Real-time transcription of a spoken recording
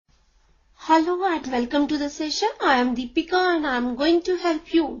Hello and welcome to the session. I am Deepika and I am going to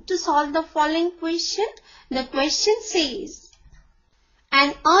help you to solve the following question. The question says,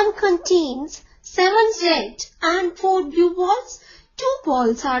 an urn contains 7 red and 4 blue balls. 2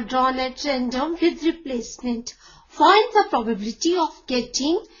 balls are drawn at random with replacement. Find the probability of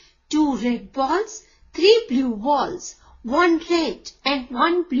getting 2 red balls, 3 blue balls, 1 red and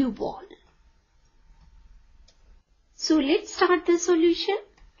 1 blue ball. So let's start the solution.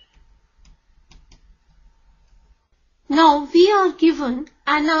 Now we are given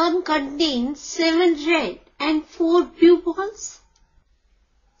an urn contains 7 red and 4 blue balls.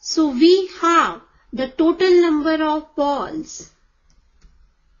 So we have the total number of balls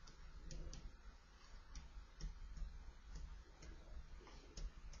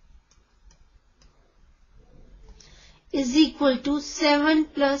is equal to 7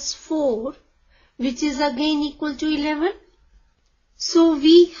 plus 4, which is again equal to 11. So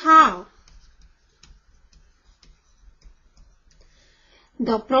we have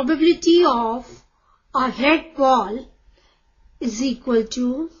the probability of a red ball is equal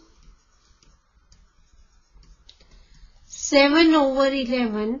to 7 over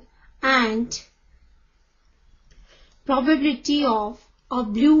 11 and probability of a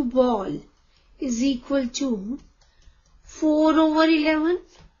blue ball is equal to 4 over 11.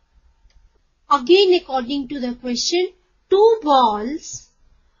 Again, according to the question, 2 balls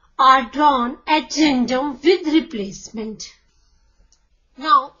are drawn at random with replacement.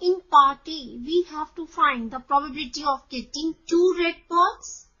 Now, in part A, we have to find the probability of getting 2 red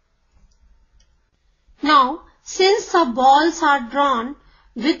balls. Now, since the balls are drawn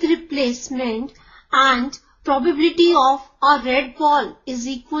with replacement and probability of a red ball is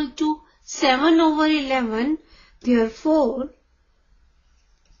equal to 7 over 11, therefore,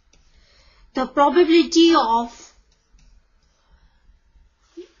 the probability of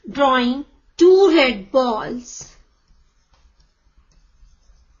drawing 2 red balls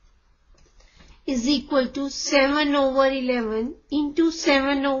is equal to 7 over 11 into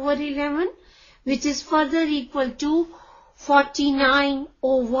 7 over 11, which is further equal to 49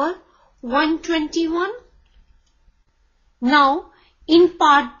 over 121. Now, in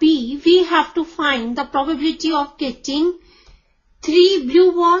part B, we have to find the probability of getting 3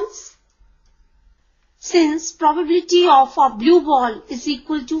 blue balls. Since probability of a blue ball is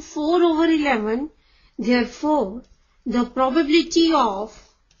equal to 4 over 11, therefore, the probability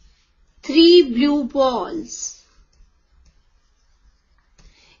of 3 blue balls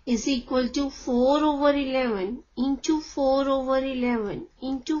is equal to 4 over 11 into 4 over 11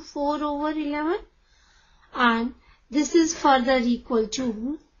 into 4 over 11, and this is further equal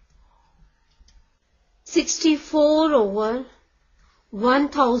to 64 over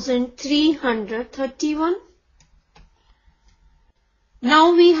 1331.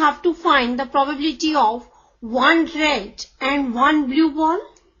 Now we have to find the probability of 1 red and 1 blue ball.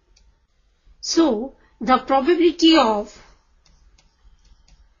 So, the probability of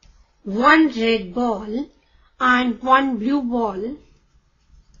 1 red ball and 1 blue ball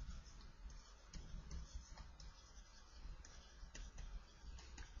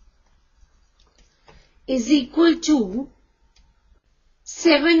is equal to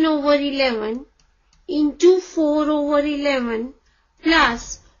 7 over 11 into 4 over 11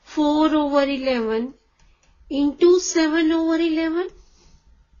 plus 4 over 11 into 7 over 11.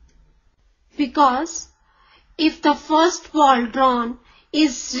 Because if the first ball drawn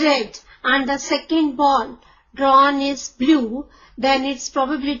is red and the second ball drawn is blue, then its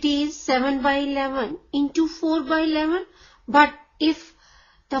probability is 7 by 11 into 4 by 11. But if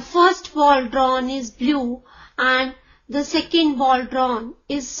the first ball drawn is blue and the second ball drawn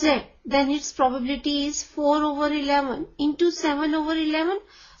is red, then its probability is 4 over 11 into 7 over 11.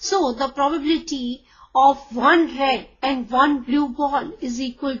 So the probability of 1 red and 1 blue ball is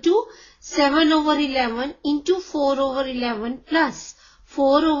equal to 7 over 11 into 4 over 11 plus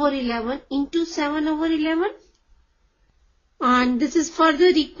 4 over 11 into 7 over 11. And this is further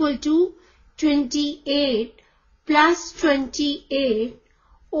equal to 28 plus 28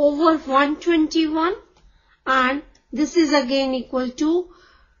 over 121. And this is again equal to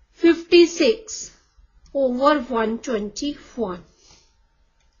 56 over 121.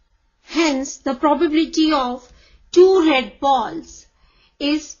 Hence, the probability of 2 red balls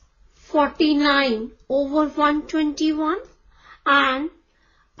is 49 over 121 and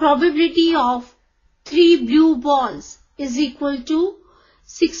probability of 3 blue balls is equal to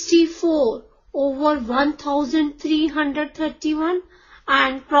 64 over 1331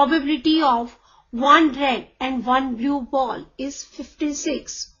 and probability of 1 red and 1 blue ball is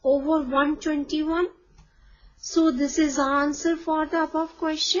 56 over 121. So this is our answer for the above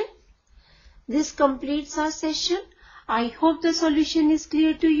question. This completes our session. I hope the solution is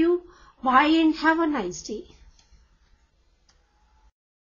clear to you. Bye and have a nice day.